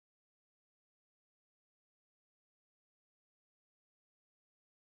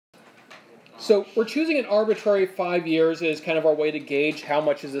So we're choosing an arbitrary 5 years as kind of our way to gauge how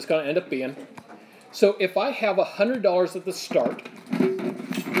much is this going to end up being. So if I have $100 at the start,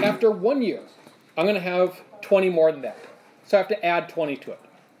 after 1 year, I'm going to have 20 more than that. So I have to add 20 to it.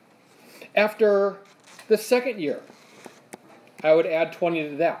 After the second year, I would add 20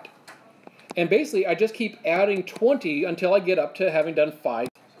 to that. And basically, I just keep adding 20 until I get up to having done 5.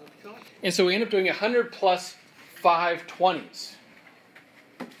 And so we end up doing 100 plus 5 20s,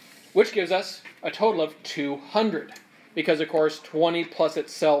 which gives us a total of 200. Because, of course, 20 plus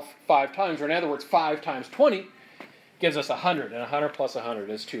itself 5 times, or in other words, 5 times 20, gives us 100. And 100 plus 100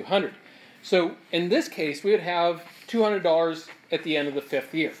 is 200. So in this case, we would have $200 at the end of the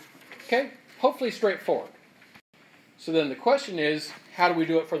 5th year. Okay? Hopefully straightforward. So then the question is, how do we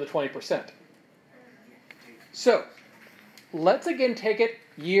do it for the 20%? So let's again take it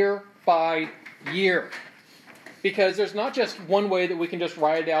year by year. Because there's not just one way that we can just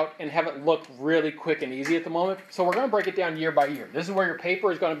write it out and have it look really quick and easy at the moment. So we're going to break it down year by year. This is where your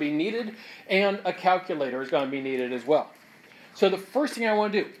paper is going to be needed and a calculator is going to be needed as well. So the first thing I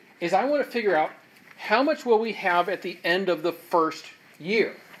want to do is I want to figure out how much will we have at the end of the first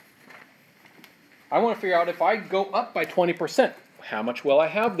year. I want to figure out if I go up by 20%, how much will I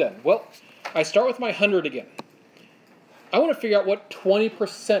have then? Well, I start with my 100 again. I want to figure out what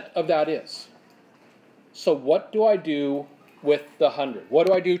 20% of that is. So what do I do with the 100? What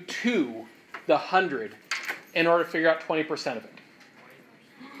do I do to the 100 in order to figure out 20% of it?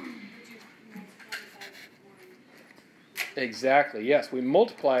 Exactly, yes. We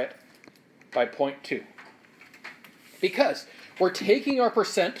multiply it by 0.2. Because we're taking our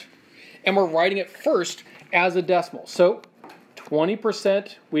percent and we're writing it first as a decimal. So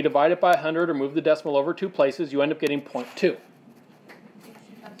 20%, we divide it by 100 or move the decimal over 2 places, you end up getting 0.2.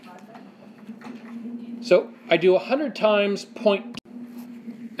 So I do 100 times 0.2.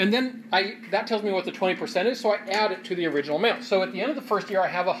 And then that tells me what the 20% is, so I add it to the original amount. So at the end of the first year, I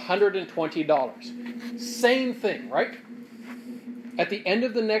have $120. Same thing, right? At the end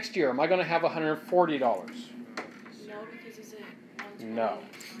of the next year, am I going to have $140? No, because it's a No.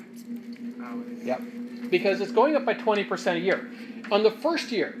 Yep. Because it's going up by 20% a year. On the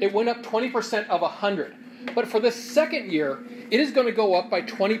first year, it went up 20% of 100. But for the second year, it is going to go up by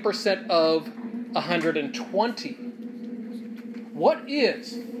 20% of 120. What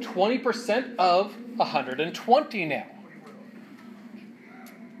is 20% of 120 now?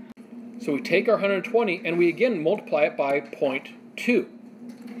 So we take our 120 and we again multiply it by 0.2.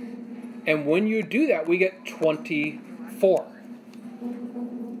 And when you do that, we get 24.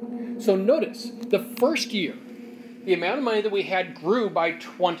 So notice, the first year, the amount of money that we had grew by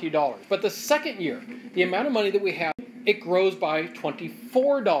 $20. But the second year, the amount of money that we have, it grows by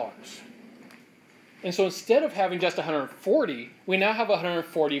 $24. And so instead of having just 140, we now have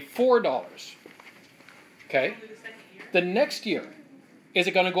 $144. Okay? The next year, is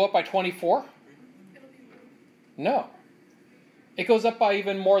it going to go up by 24? No. It goes up by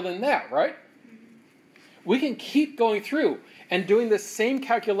even more than that, right? We can keep going through and doing the same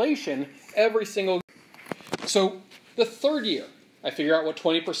calculation every single year. So the third year, I figure out what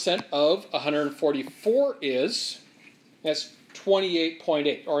 20% of 144 is. That's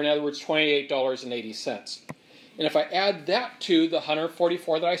 28.8, or in other words, $28.80. And if I add that to the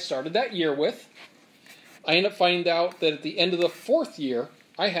 144 that I started that year with, I end up finding out that at the end of the fourth year,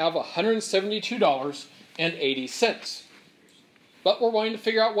 I have $172.80. But we're wanting to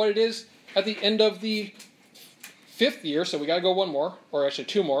figure out what it is at the end of the fifth year, so we got to go one more, or actually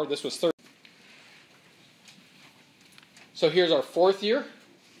 2 more. This was third. So here's our fourth year.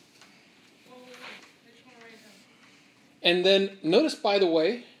 And then notice, by the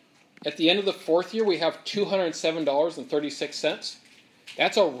way, at the end of the fourth year, we have $207.36.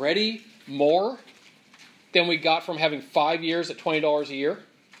 That's already more than we got from having 5 years at $20 a year.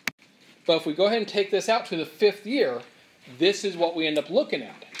 But if we go ahead and take this out to the fifth year, this is what we end up looking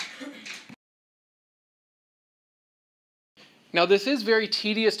at. Now, this is very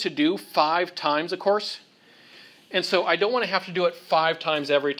tedious to do 5 times, of course. And so I don't want to have to do it 5 times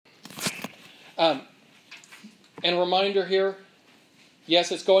every time. And a reminder here,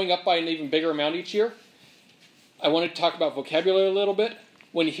 yes, it's going up by an even bigger amount each year. I want to talk about vocabulary a little bit.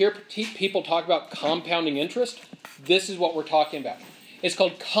 When you hear people talk about compounding interest, this is what we're talking about. It's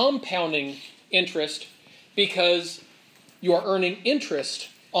called compounding interest because you are earning interest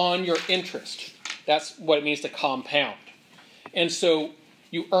on your interest. That's what it means to compound. And so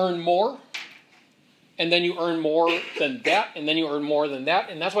you earn more, and then you earn more than that, and then you earn more than that.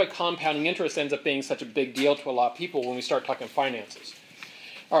 And that's why compounding interest ends up being such a big deal to a lot of people when we start talking finances.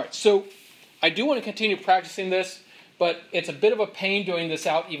 All right, so I do want to continue practicing this, but it's a bit of a pain doing this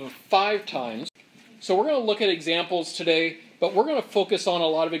out even 5 times. So we're going to look at examples today, but we're going to focus on a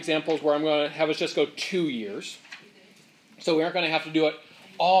lot of examples where I'm going to have us just go 2 years. So we aren't going to have to do it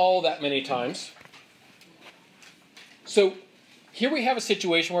all that many times. So here we have a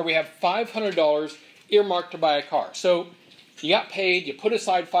situation where we have $500 earmarked to buy a car. So you got paid, you put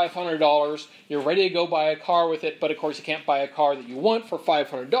aside $500, you're ready to go buy a car with it, but of course you can't buy a car that you want for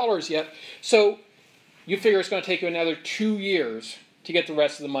 $500 yet. So you figure it's going to take you another 2 years to get the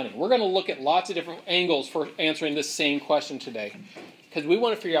rest of the money. We're going to look at lots of different angles for answering this same question today, because we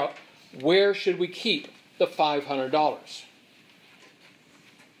want to figure out where should we keep the $500.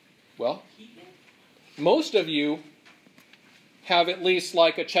 Well, most of you have at least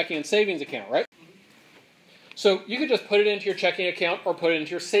like a checking and savings account, right? So you could just put it into your checking account or put it into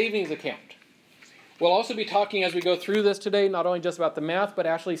your savings account. We'll also be talking as we go through this today, not only just about the math, but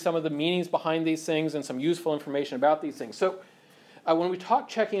actually some of the meanings behind these things and some useful information about these things. So when we talk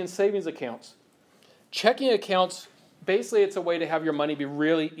checking and savings accounts, basically it's a way to have your money be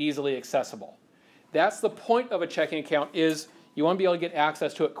really easily accessible. That's the point of a checking account, is you want to be able to get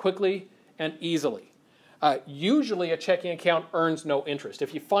access to it quickly and easily. Usually a checking account earns no interest.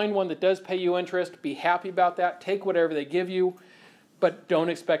 If you find one that does pay you interest, be happy about that. Take whatever they give you, but don't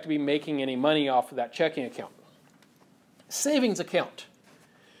expect to be making any money off of that checking account. Savings account.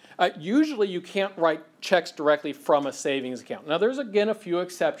 Usually you can't write checks directly from a savings account. Now there's again a few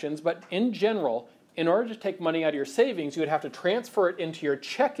exceptions, but in general, in order to take money out of your savings, you would have to transfer it into your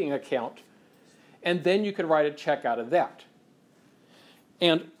checking account, and then you could write a check out of that.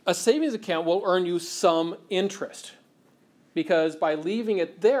 And a savings account will earn you some interest, because by leaving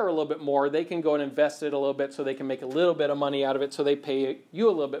it there a little bit more, they can go and invest it a little bit so they can make a little bit of money out of it, so they pay you a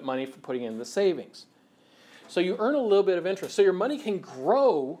little bit of money for putting in the savings. So you earn a little bit of interest. So your money can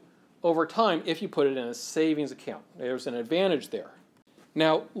grow over time if you put it in a savings account. There's an advantage there.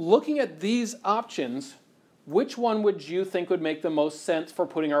 Now, looking at these options, which one would you think would make the most sense for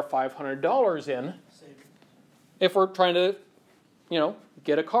putting our $500 in if we're trying to,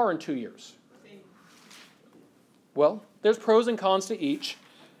 get a car in 2 years? Well, there's pros and cons to each.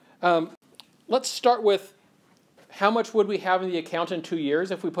 Let's start with how much would we have in the account in 2 years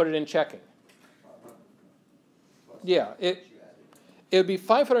if we put it in checking? Yeah, it would be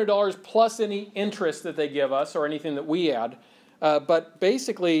 $500 plus any interest that they give us or anything that we add. But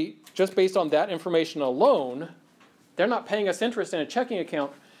basically, just based on that information alone, they're not paying us interest in a checking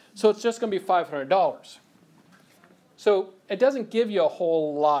account, so it's just going to be $500. So it doesn't give you a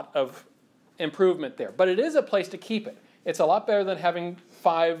whole lot of improvement there, but it is a place to keep it. It's a lot better than having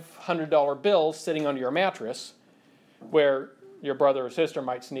 $500 bills sitting under your mattress where your brother or sister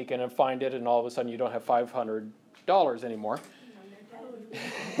might sneak in and find it, and all of a sudden you don't have $500 anymore.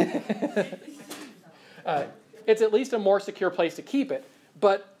 It's at least a more secure place to keep it.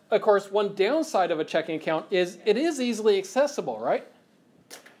 But, of course, one downside of a checking account is it is easily accessible, right?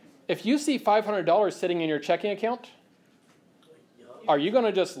 If you see $500 sitting in your checking account, are you going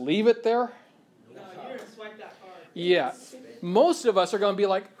to just leave it there? No, you're going to swipe that card. Yeah. Most of us are going to be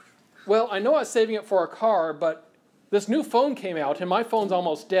like, well, I know I was saving it for a car, but this new phone came out, and my phone's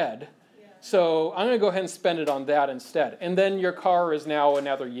almost dead. So I'm going to go ahead and spend it on that instead. And then your car is now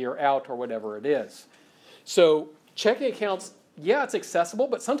another year out or whatever it is. So checking accounts, yeah, it's accessible,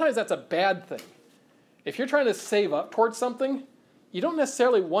 but sometimes that's a bad thing. If you're trying to save up towards something, you don't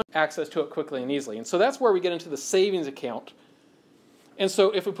necessarily want access to it quickly and easily. And so that's where we get into the savings account. And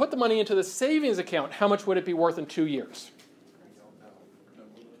so if we put the money into the savings account, how much would it be worth in 2 years?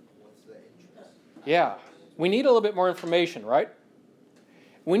 Yeah, we need a little bit more information, right?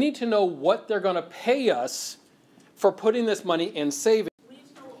 We need to know what they're going to pay us for putting this money in savings.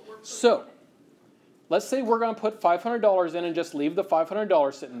 So let's say we're going to put $500 in and just leave the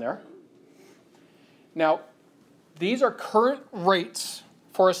 $500 sitting there. Now, these are current rates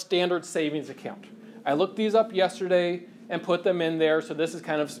for a standard savings account. I looked these up yesterday and put them in there, so this is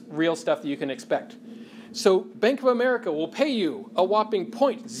kind of real stuff that you can expect. So Bank of America will pay you a whopping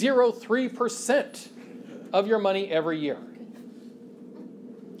 0.03% of your money every year.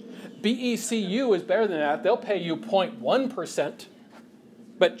 BECU is better than that. They'll pay you 0.1%.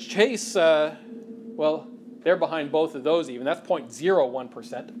 But Chase, well, they're behind both of those even. That's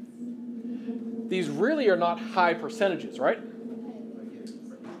 0.01%. These really are not high percentages, right?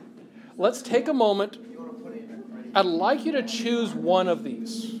 Let's take a moment. I'd like you to choose one of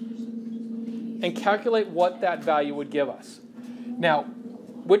these and calculate what that value would give us. Now,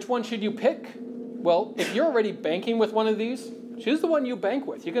 which one should you pick? Well, if you're already banking with one of these, choose the one you bank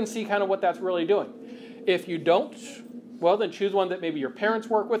with. You can see kind of what that's really doing. If you don't, well, then choose one that maybe your parents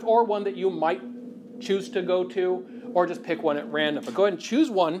work with, or one that you might choose to go to, or just pick one at random. But go ahead and choose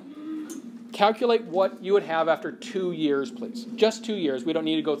one. Calculate what you would have after 2 years, please. Just 2 years. We don't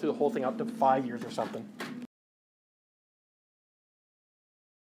need to go through the whole thing up to 5 years or something.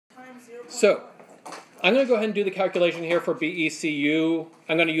 So I'm going to go ahead and do the calculation here for BECU.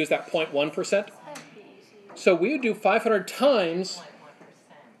 I'm going to use that 0.1%. So we would do 500 times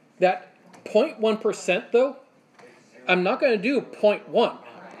that 0.1%, though. I'm not going to do 0.1.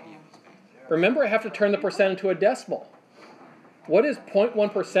 Remember, I have to turn the percent into a decimal. What is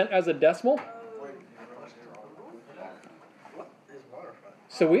 0.1% as a decimal?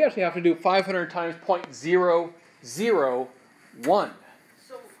 So we actually have to do 500 times 0.001.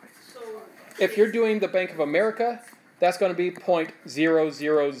 If you're doing the Bank of America, that's going to be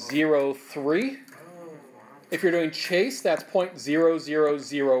 0.0003. If you're doing Chase, that's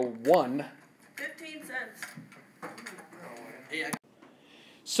 0.0001. 15 cents.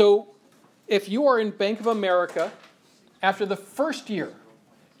 So if you are in Bank of America, after the first year,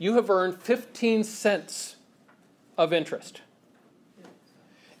 you have earned 15 cents of interest.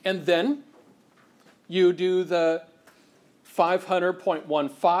 And then you do the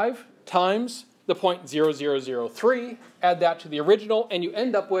 500.15 times the 0.0003, add that to the original, and you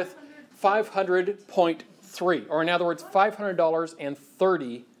end up with 500.3, or in other words,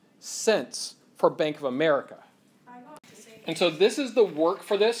 $500.30 for Bank of America. And so this is the work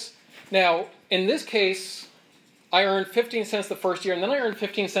for this. Now, in this case, I earned 15 cents the first year, and then I earned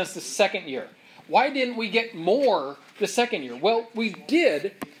 15 cents the second year. Why didn't we get more the second year? Well, we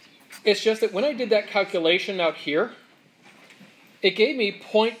did. It's just that when I did that calculation out here, it gave me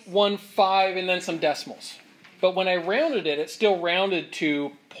 0.15 and then some decimals. But when I rounded it, it still rounded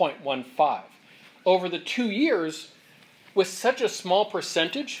to 0.15. Over the 2 years, with such a small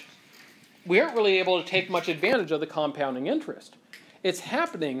percentage, we aren't really able to take much advantage of the compounding interest. It's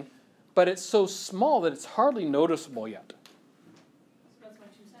happening, but it's so small that it's hardly noticeable yet. That's my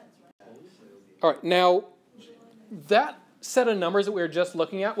 2 cents, right? All right, now that set of numbers that we were just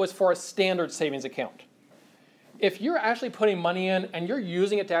looking at was for a standard savings account. If you're actually putting money in and you're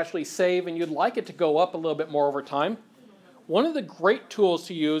using it to actually save and you'd like it to go up a little bit more over time, one of the great tools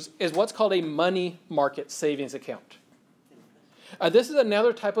to use is what's called a money market savings account. This is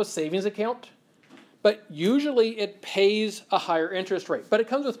another type of savings account, but usually it pays a higher interest rate. But it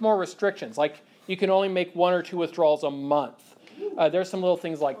comes with more restrictions, like you can only make 1 or 2 withdrawals a month. There's some little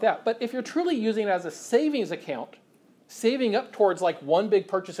things like that. But if you're truly using it as a savings account, saving up towards like one big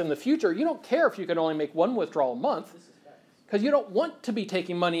purchase in the future, you don't care if you can only make 1 withdrawal a month because you don't want to be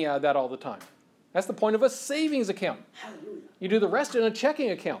taking money out of that all the time. That's the point of a savings account. You do the rest in a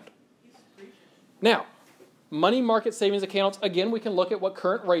checking account. Now, money market savings accounts, again, we can look at what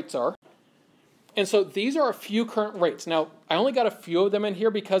current rates are. And so these are a few current rates. Now, I only got a few of them in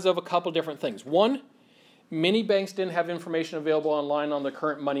here because of a couple different things. One, many banks didn't have information available online on the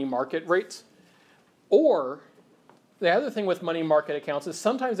current money market rates. Or the other thing with money market accounts is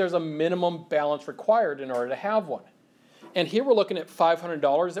sometimes there's a minimum balance required in order to have one. And here we're looking at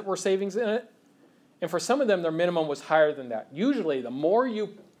 $500 that were savings in it. And for some of them, their minimum was higher than that. Usually, the more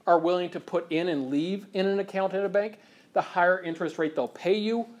you are willing to put in and leave in an account at a bank, the higher interest rate they'll pay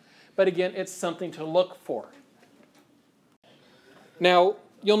you. But again, it's something to look for. Now,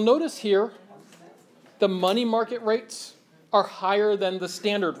 you'll notice here, the money market rates are higher than the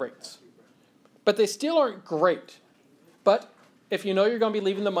standard rates. But they still aren't great. But if you know you're going to be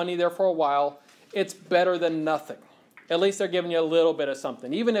leaving the money there for a while, it's better than nothing. At least they're giving you a little bit of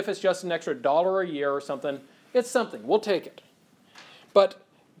something. Even if it's just an extra $1 a year or something, it's something. We'll take it. But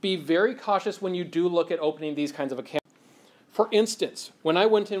be very cautious when you do look at opening these kinds of accounts. For instance, when I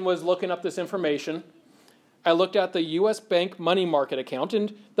went and was looking up this information, I looked at the U.S. Bank money market account,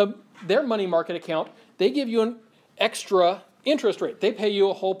 and their money market account, they give you an extra interest rate. They pay you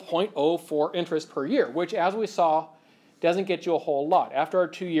a whole 0.04 interest per year, which, as we saw, doesn't get you a whole lot. After our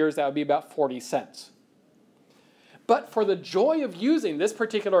 2 years, that would be about 40 cents. But for the joy of using this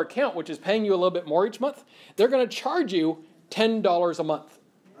particular account, which is paying you a little bit more each month, they're going to charge you $10 a month.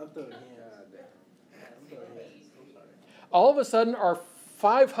 All of a sudden, our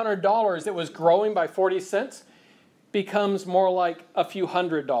 $500 that was growing by 40 cents becomes more like a few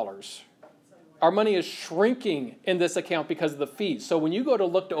 $100s. Our money is shrinking in this account because of the fees. So when you go to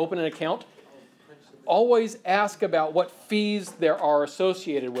look to open an account, always ask about what fees there are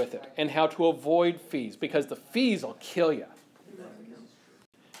associated with it and how to avoid fees, because the fees will kill you.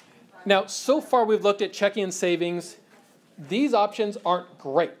 Now, so far we've looked at checking and savings. These options aren't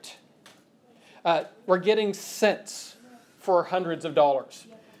great. We're getting cents for hundreds of dollars.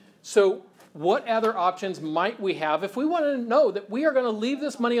 So what other options might we have if we want to know that we are going to leave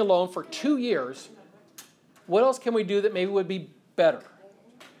this money alone for 2 years What else can we do that maybe would be better?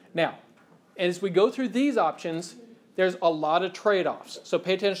 Now, as we go through these options, there's a lot of trade-offs. So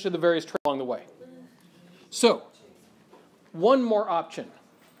pay attention to the various trade along the way. So, one more option.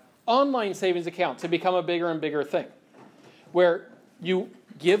 Online savings accounts have become a bigger and bigger thing, where you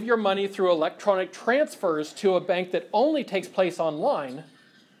give your money through electronic transfers to a bank that only takes place online,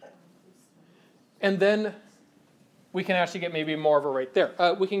 and then we can actually get maybe more of a rate there.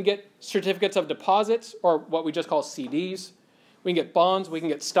 We can get certificates of deposits, or what we just call CDs. We can get bonds, we can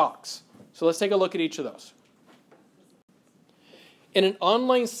get stocks. So let's take a look at each of those. In an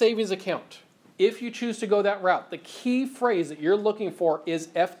online savings account, if you choose to go that route, the key phrase that you're looking for is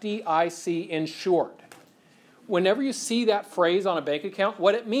FDIC insured. Whenever you see that phrase on a bank account,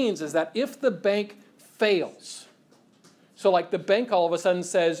 what it means is that if the bank fails, so like the bank all of a sudden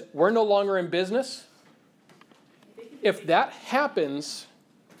says, we're no longer in business, if that happens,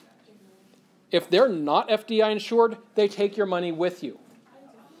 if they're not FDIC insured, they take your money with you.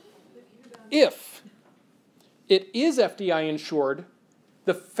 If it is FDIC insured,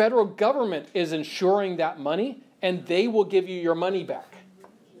 the federal government is insuring that money, and they will give you your money back.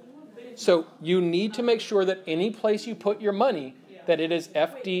 So you need to make sure that any place you put your money, that it is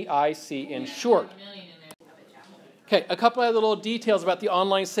FDIC insured. Okay, a couple of little details about the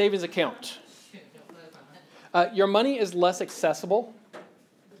online savings account. Your money is less accessible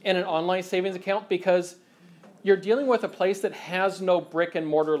in an online savings account because you're dealing with a place that has no brick and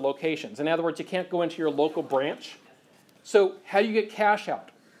mortar locations. In other words, you can't go into your local branch. So how do you get cash out?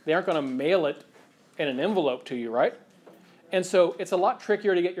 They aren't going to mail it in an envelope to you, right? And so it's a lot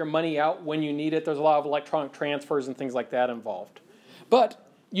trickier to get your money out when you need it. There's a lot of electronic transfers and things like that involved. But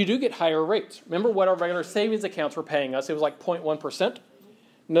you do get higher rates. Remember what our regular savings accounts were paying us? It was like 0.1%.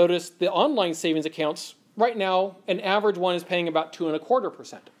 Notice the online savings accounts, right now, an average one is paying about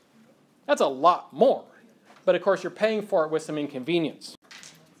 2.25%. That's a lot more. But of course, you're paying for it with some inconvenience.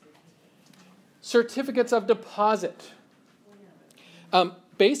 Certificates of deposit.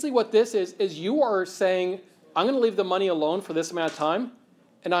 Basically what this is you are saying, I'm going to leave the money alone for this amount of time,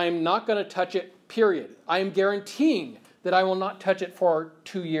 and I am not going to touch it, period. I am guaranteeing that I will not touch it for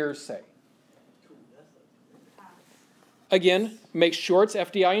 2 years, say. Again, make sure it's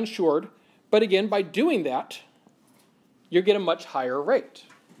FDIC insured, but again, by doing that, you get a much higher rate.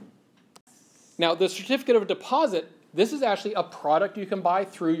 Now, the certificate of deposit, this is actually a product you can buy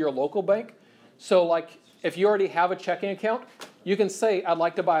through your local bank. So like if you already have a checking account, you can say, I'd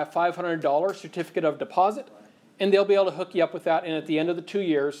like to buy a $500 certificate of deposit, and they'll be able to hook you up with that, and at the end of the 2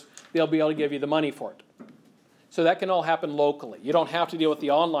 years, they'll be able to give you the money for it. So that can all happen locally. You don't have to deal with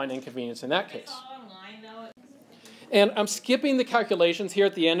the online inconvenience in that case. It's all online, though. And I'm skipping the calculations here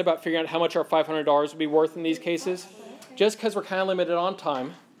at the end about figuring out how much our $500 would be worth in these cases, just because we're kind of limited on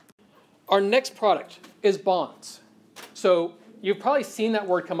time. Our next product is bonds. So you've probably seen that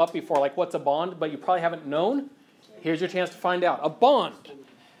word come up before, like what's a bond, but you probably haven't known. Here's your chance to find out. A bond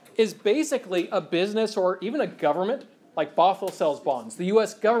is basically a business or even a government, like Bothell sells bonds. The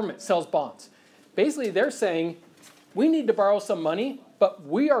U.S. government sells bonds. Basically, they're saying, we need to borrow some money, but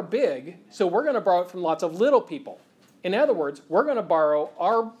we are big, so we're going to borrow it from lots of little people. In other words, we're going to borrow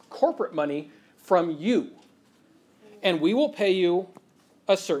our corporate money from you, and we will pay you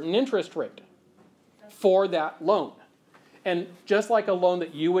a certain interest rate for that loan. And just like a loan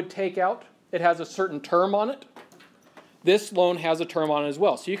that you would take out, it has a certain term on it. This loan has a term on it as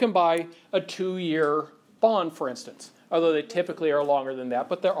well. So you can buy a 2-year bond, for instance, although they typically are longer than that,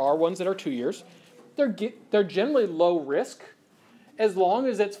 but there are ones that are 2 years. They're generally low risk as long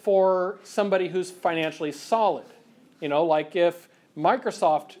as it's for somebody who's financially solid. You know, like if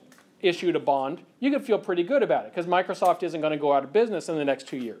Microsoft issued a bond, you could feel pretty good about it because Microsoft isn't going to go out of business in the next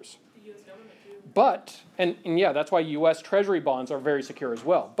 2 years. But, and yeah, that's why U.S. Treasury bonds are very secure as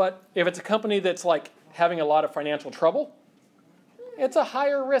well. But if it's a company that's like having a lot of financial trouble, it's a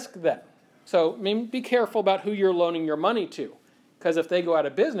higher risk then. So I mean, be careful about who you're loaning your money to, because if they go out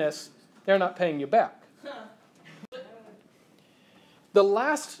of business, they're not paying you back. The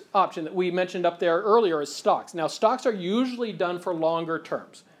last option that we mentioned up there earlier is stocks. Now, stocks are usually done for longer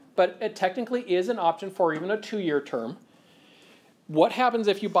terms, but it technically is an option for even a 2-year term. What happens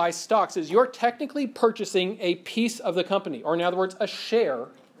if you buy stocks is you're technically purchasing a piece of the company, or in other words, a share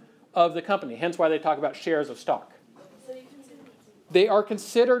of the company, hence why they talk about shares of stock. They are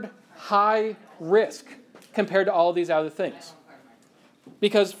considered high risk compared to all of these other things.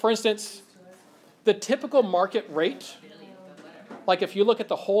 Because, for instance, the typical market rate, like if you look at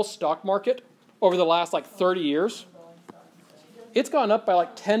the whole stock market over the last like 30 years, it's gone up by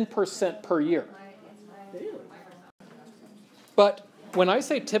like 10% per year. But when I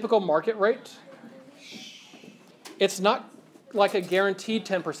say typical market rate, It's not like a guaranteed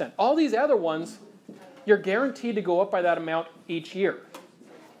 10%. All these other ones, you're guaranteed to go up by that amount each year.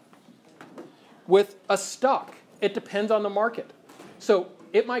 With a stock, it depends on the market. So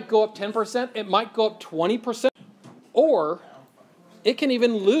it might go up 10%, it might go up 20%, or it can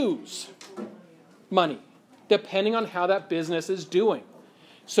even lose money, depending on how that business is doing.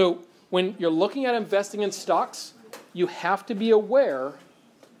 So when you're looking at investing in stocks, you have to be aware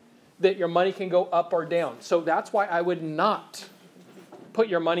that your money can go up or down. So that's why I would not put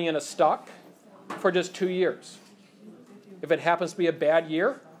your money in a stock for just 2 years. If it happens to be a bad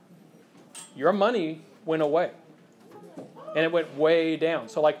year, your money went away. And it went way down.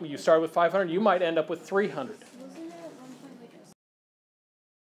 So like when you started with 500, you might end up with 300.